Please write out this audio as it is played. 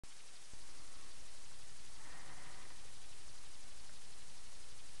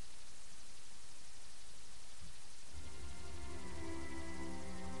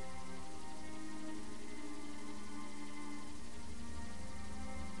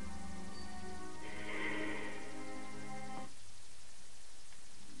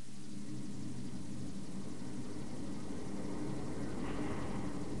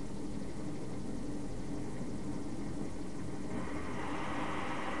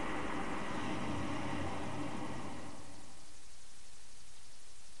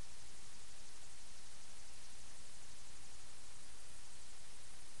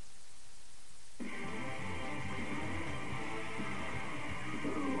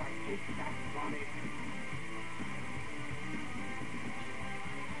Sonic.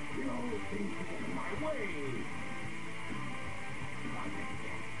 No things to get in my way. Sonic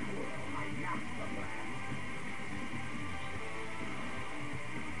can't twirl my Master Blast.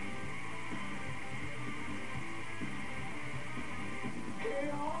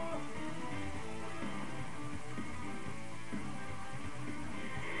 Chaos!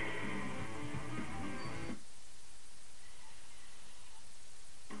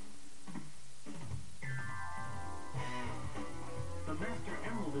 The Master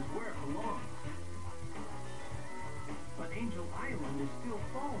Emerald is where it belongs. But Angel Island is still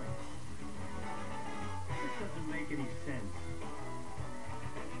falling. This doesn't make any sense.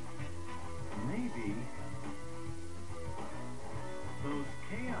 Maybe those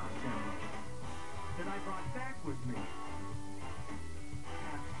Chaos Emeralds that I brought back with me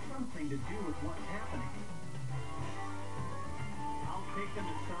have something to do with what's happening. I'll take them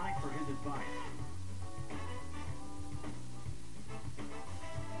to Sonic for his advice.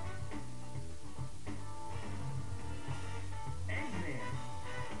 Eggman!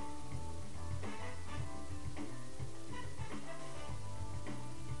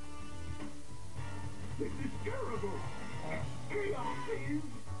 This is terrible! Chaos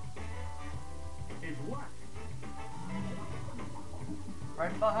is what?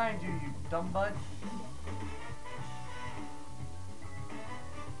 Right behind you, you dumb butt.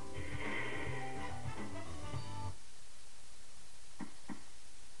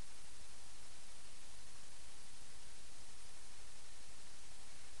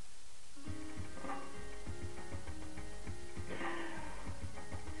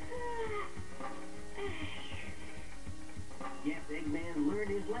 Yes, Eggman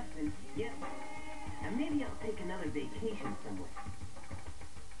learned his lesson. Yep. And maybe I'll take another vacation somewhere.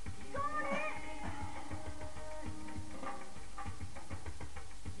 Sonic!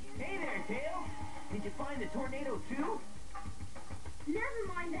 Hey there, Tails! Did you find the tornado too? Never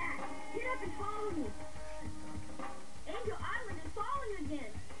mind that. Get up and follow me. Angel Island is falling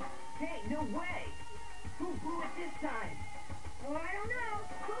again. Hey, no way! Who blew it this time? Oh, I don't know,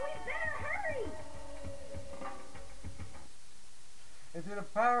 but we better hurry. And through the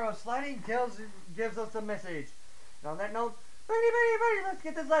power of sliding, Tails gives us a message. And on that note, ready, let's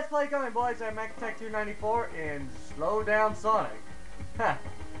get this Let's Play going, boys. I'm MaxTech294 and slow down Sonic. Ha!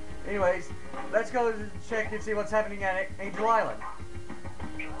 Anyways, let's go check and see what's happening at Angel Island.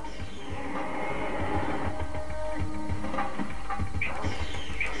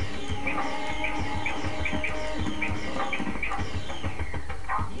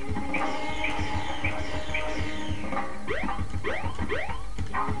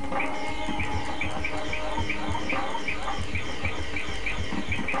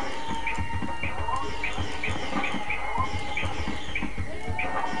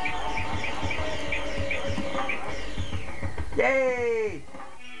 Yay!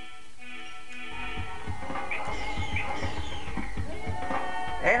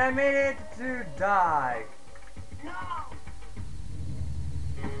 And I made it to die. No!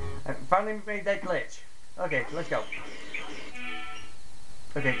 I finally made that glitch. Okay, let's go.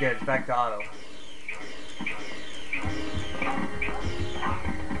 Okay, good. It's back to auto.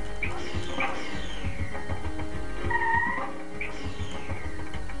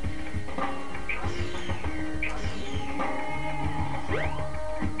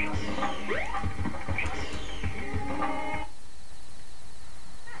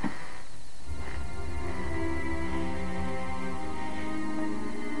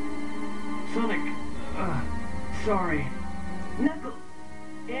 Sonic, sorry. Knuckles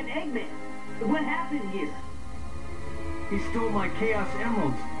and Eggman, what happened here? He stole my Chaos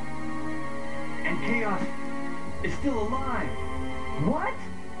Emeralds. And Chaos is still alive. What?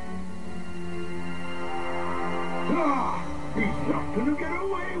 Ah, he's not gonna get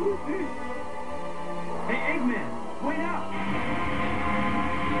away with this. Hey, Eggman, wait up!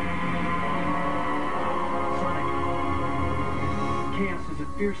 Sonic, Chaos is a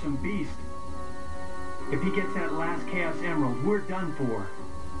fearsome beast. If he gets that last Chaos Emerald, we're done for.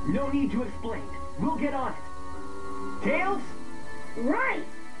 No need to explain. We'll get on it. Tails? Right.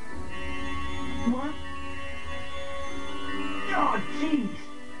 What? Oh, jeez.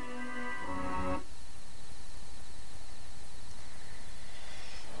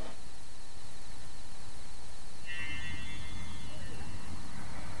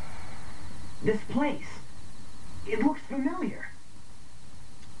 This place, it looks familiar.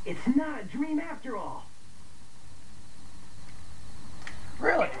 It's not a dream after all.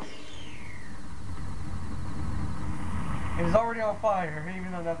 Really? It is already on fire,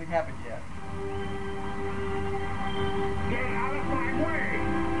 even though nothing happened yet. Get out of my way!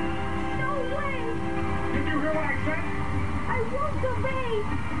 No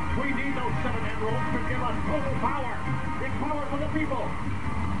emeralds could give us total power. It's power for the people.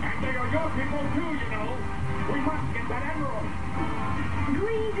 And they are your people too, you know. We must get that emerald.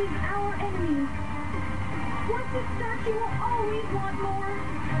 Greed is our enemy. Once it's starts, you will always want more.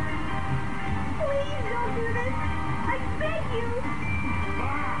 Please don't do this. I beg you.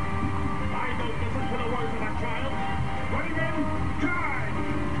 Ah! I don't listen to the words of a child. Ready then? Charge!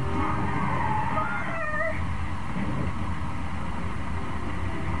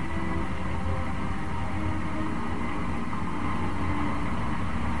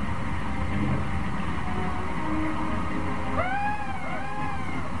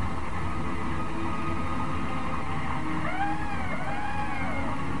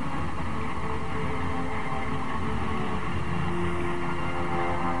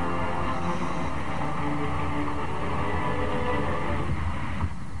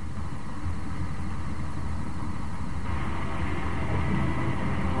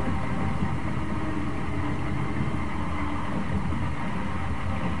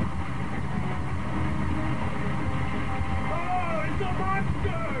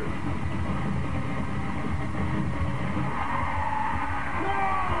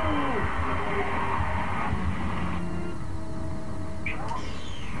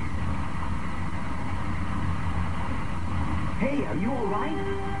 Hey, are you all right?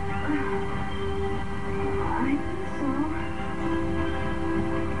 I think so.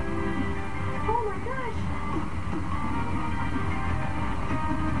 Oh my gosh.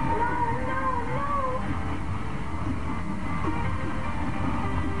 No, no, no.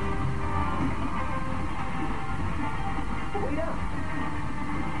 Wait up.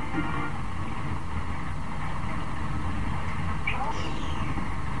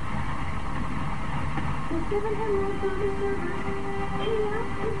 We've given him rules on his server. Chaos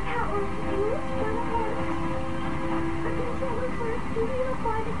is power. Rules for the horse. A controller first to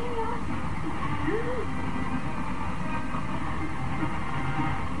unify the chaos.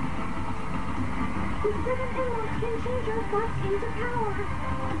 The seven emeralds can change our thoughts into power.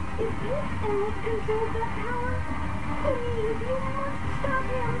 If this emerald controls that power, please, you must stop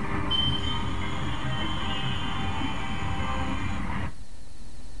him.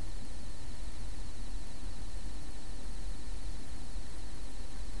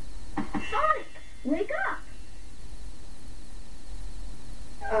 Sonic, wake up!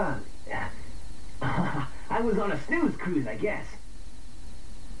 I was on a snooze cruise, I guess.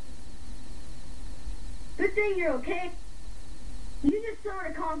 Good thing you're okay. You just sort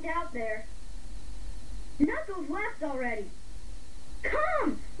of conked out there. Knuckles left already.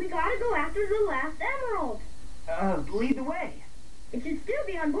 Come! We gotta go after the last emerald. Lead the way. It should still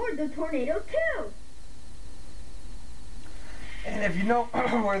be on board the Tornado 2. And if you know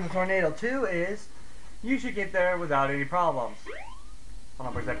where the Tornado 2 is, you should get there without any problems. Hold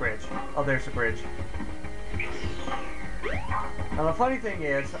on, where's that bridge? Oh, there's the bridge. Now the funny thing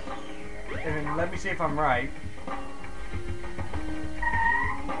is, and let me see if I'm right,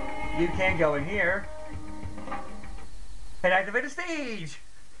 you can go in here and activate a stage!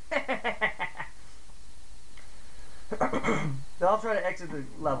 Then I'll try to exit the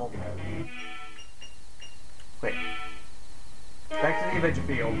level. Wait. Back to the adventure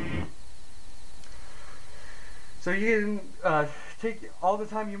field. So you can take all the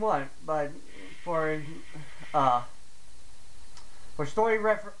time you want, but for story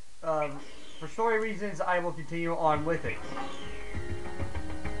reasons, I will continue on with it.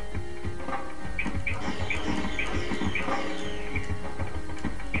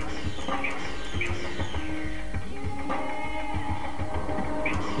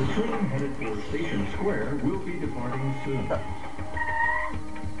 The train headed for Station Square will be departing soon.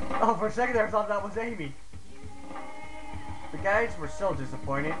 Oh, for a second there I thought that was Amy. The guys were so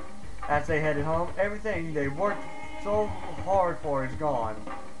disappointed as they headed home. Everything they worked so hard for is gone.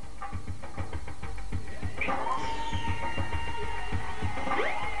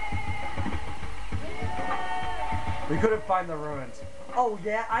 We couldn't find the ruins. Oh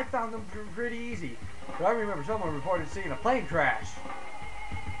yeah, I found them pretty easy. But I remember someone reported seeing a plane crash.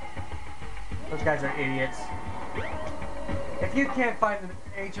 Those guys are idiots. If you can't find the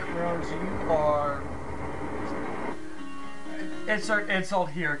ancient ruins, you are... Insult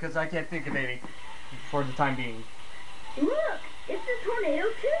here, because I can't think of any for the time being. Look, it's the Tornado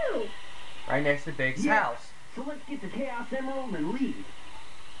 2. Right next to Big's Yeah. house. So let's get the Chaos Emerald and leave.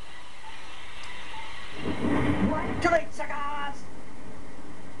 What? Too late, suckers!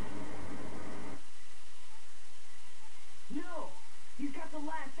 No! He's got the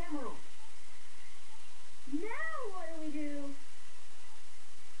last emerald! Now what do we do?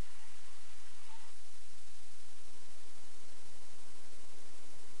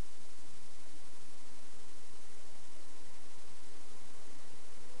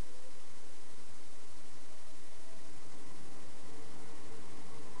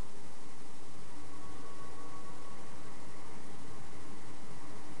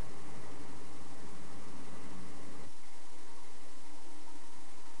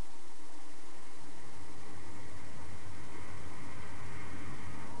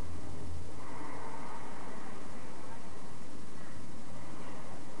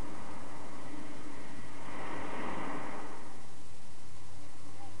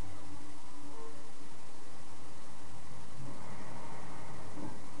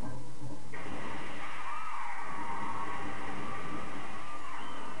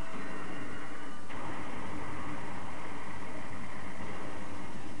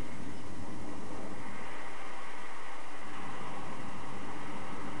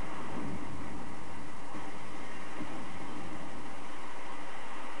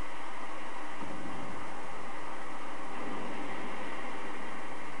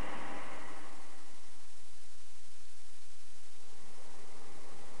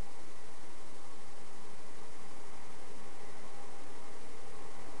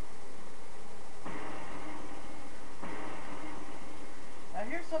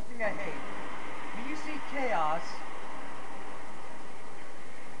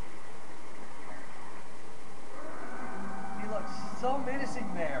 so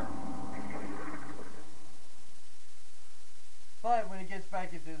menacing there. But when it gets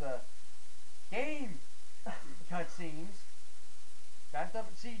back into the game cutscenes, not the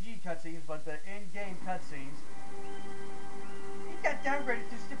CG cutscenes, but the in-game cutscenes, he got downgraded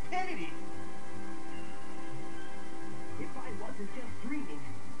to stupidity. If I wasn't just dreaming,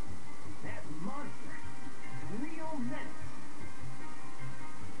 that monster is a real menace.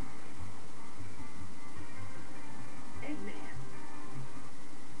 Eggman.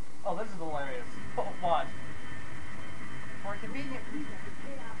 Oh, this is hilarious. Oh, watch. For convenient reasons.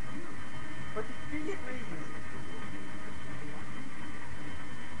 For convenient reasons.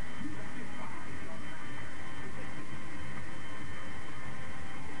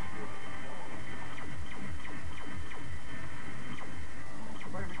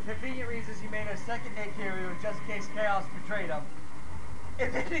 For convenient reasons, he made a second egg carrier just in case Chaos betrayed him.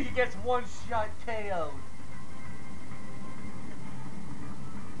 And then he gets one shot KO'd.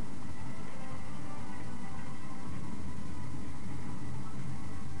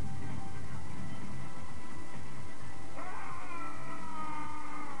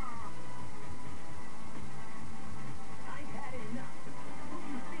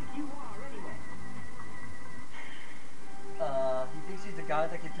 He thinks he's the guy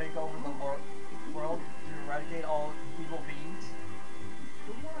that can take over the world to eradicate all evil beings.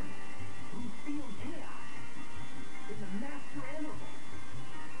 The one who feels chaos is the master emerald.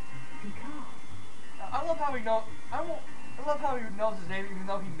 Tikal. I love how he knows. I love how he knows his name, even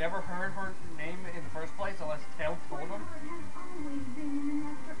though he never heard her name in the first place, unless Tail told him. My heart has always been in the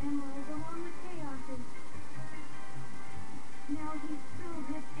Master Emerald along with Chaos's. Now he's filled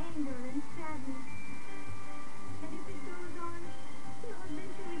with anger and sadness. And if it goes on, he'll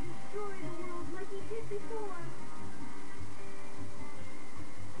eventually destroy the world like he did before.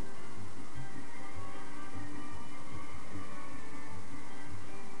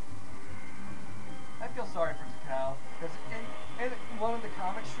 I feel sorry for Tikal, because in one of the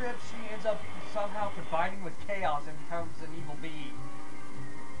comic strips, she ends up somehow combining with Chaos and becomes an evil being.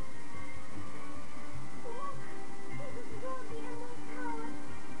 Look! He's absorbed the Emerald's power.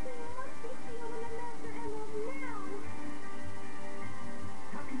 He must be sealed in the Master Emerald now.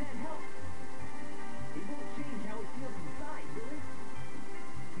 How can that help? It won't change how it feels inside, will it?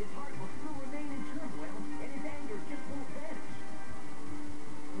 His heart will still remain in turmoil, and his anger just won't vanish.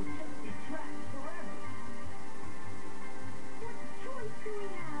 He'll just be trapped forever. What choice do we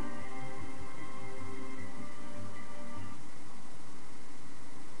have?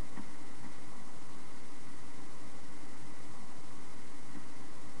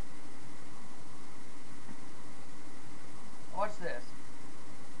 Watch this.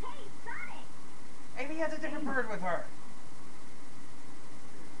 Hey, Sonic! Amy has a different bird with her.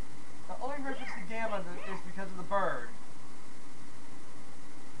 The only reference to Gamma is because of the bird.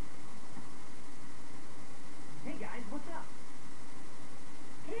 Hey guys, what's up?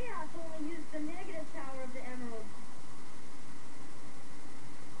 Chaos only used the negative power of the Emerald.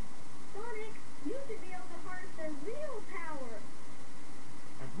 Sonic, you should be able to harness their real power.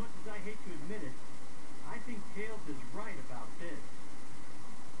 As much as I hate to admit it, I think Tails is right about this.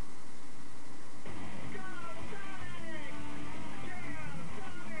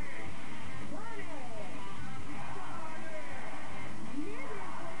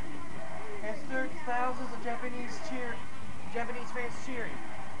 And there's thousands of Japanese fans cheering.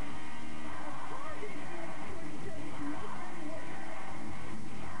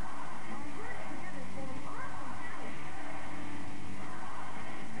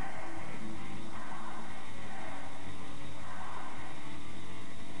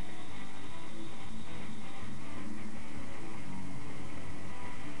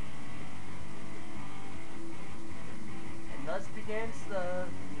 And thus begins the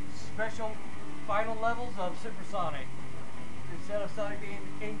special final levels of Super Sonic. Instead of Sonic being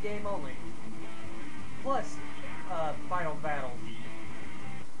in-game only. Plus, final battles.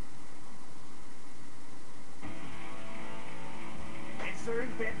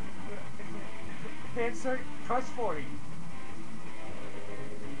 Insert Crush 40.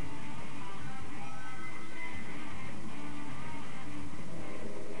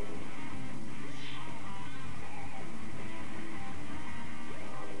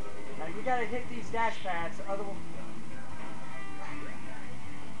 Now you gotta hit these dash pads,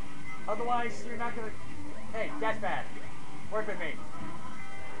 otherwise you're not gonna... Hey, dash pad, work with me.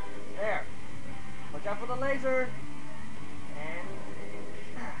 There. Watch out for the laser. And...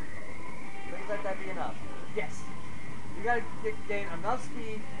 Please let that be enough. Yes. You gotta gain enough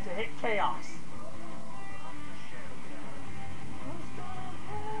speed to hit Chaos. What's gonna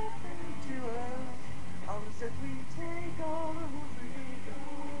happen to us? All we said we take all the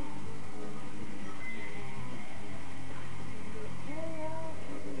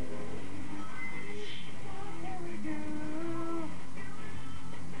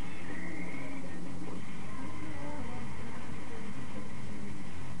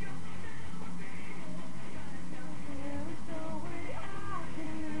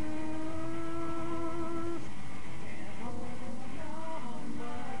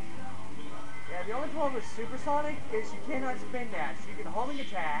Yeah, the only problem with Supersonic is you cannot spin that. So you can homing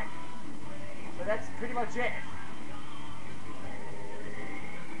attack, but that's pretty much it.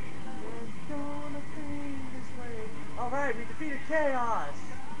 Alright, we defeated Chaos!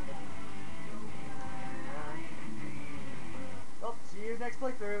 Oh, see you next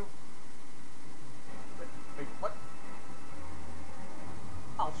playthrough. Wait, what?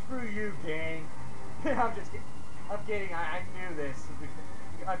 Oh, screw you, gang. I'm just kidding. I'm kidding, I knew this.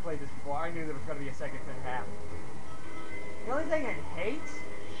 I played this before. I knew there was going to be a second half. The only thing I hate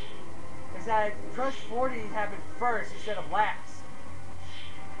is that Crush 40 happened first instead of last.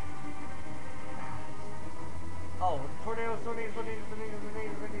 Oh, tornadoes.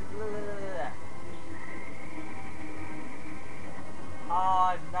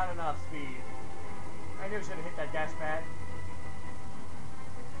 Ah, not enough speed. I knew I should have hit that dash pad.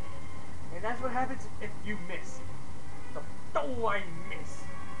 And that's what happens if you miss. Oh, I miss.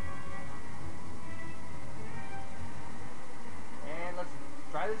 And let's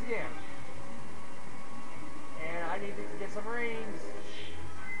try this again. And I need to get some rings.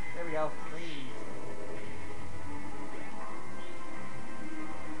 There we go, rings.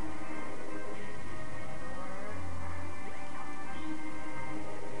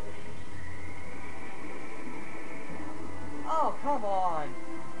 Oh, come on.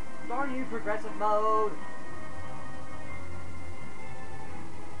 Darn you, progressive mode.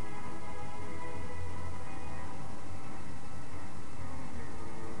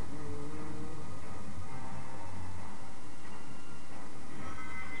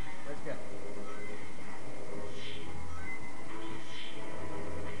 Let's go.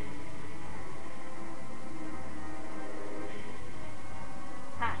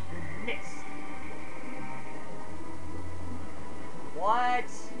 Ha, you missed. What?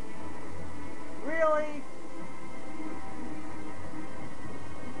 Really?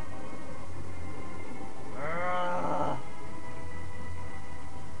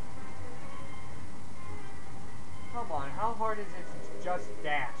 Come on, how hard is it to just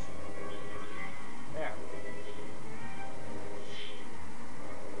dash? There.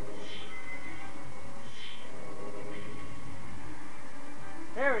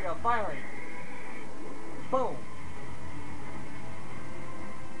 There we go, finally. Boom.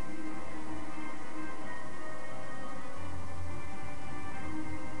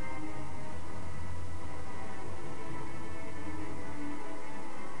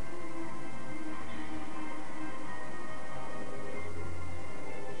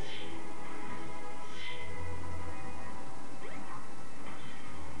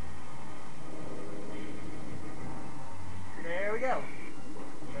 There we go.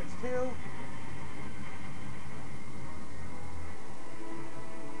 That's two.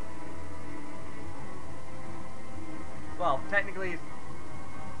 Well, technically,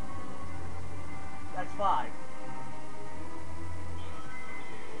 that's five.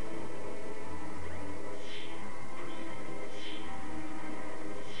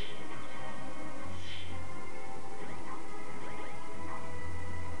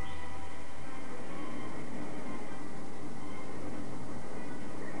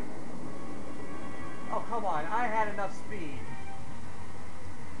 Oh, come on. I had enough speed.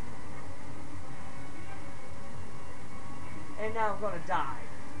 And now I'm gonna die.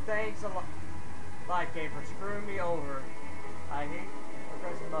 Thanks a lot, Live Game, for screwing me over. I hate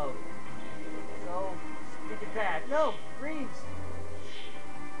progressive mode. So, speaking of that, no, greens.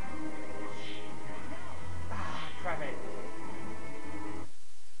 Ah, crap it.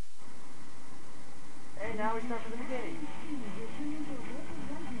 And now we start from the beginning.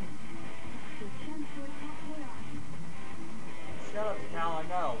 Shut up, Cal, I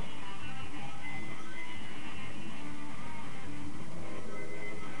know.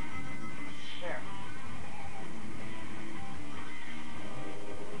 There.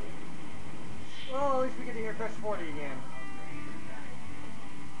 Well, at least we get to hear Crush 40 again.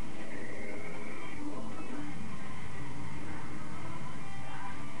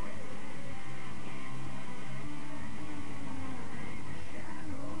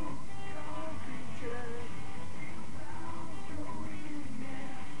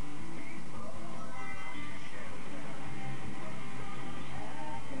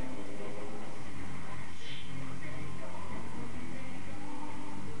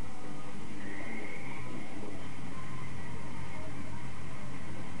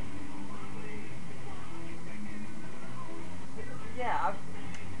 Yeah,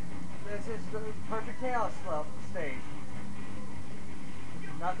 this is the perfect chaos stage.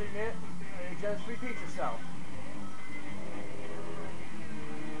 Nothing new, it just repeats itself.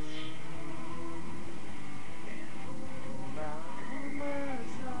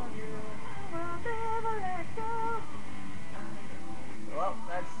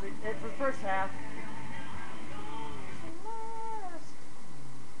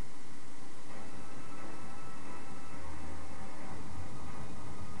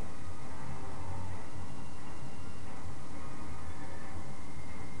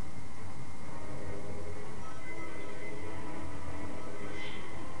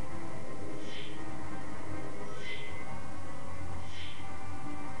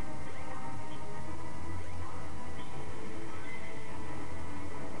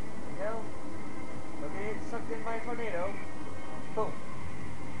 tornado. Boom.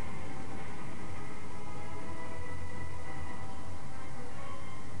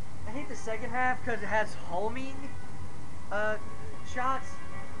 I hate the second half because it has homing shots,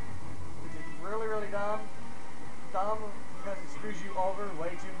 which is really, really dumb. Dumb because it screws you over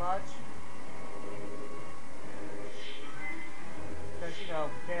way too much. Because, you know,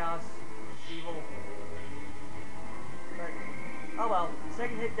 chaos, evil. But, oh well,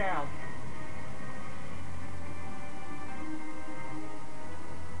 second hit down.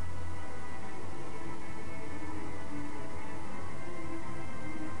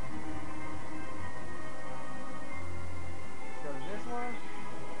 Let's go to this one.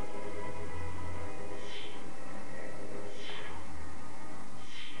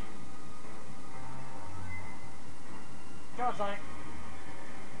 Come on, Sonic.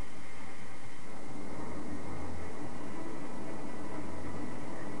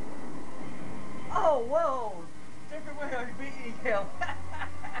 Oh, whoa! Different way of beating him.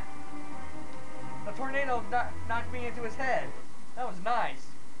 The tornado knocked me into his head. That was nice.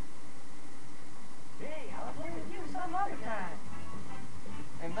 Hey, I'll play with you some other time.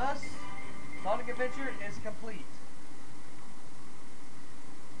 And thus, Sonic Adventure is complete.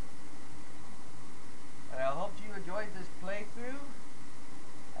 And I hope you enjoyed this playthrough.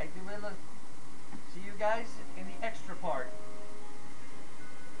 I will see you guys in the extra part.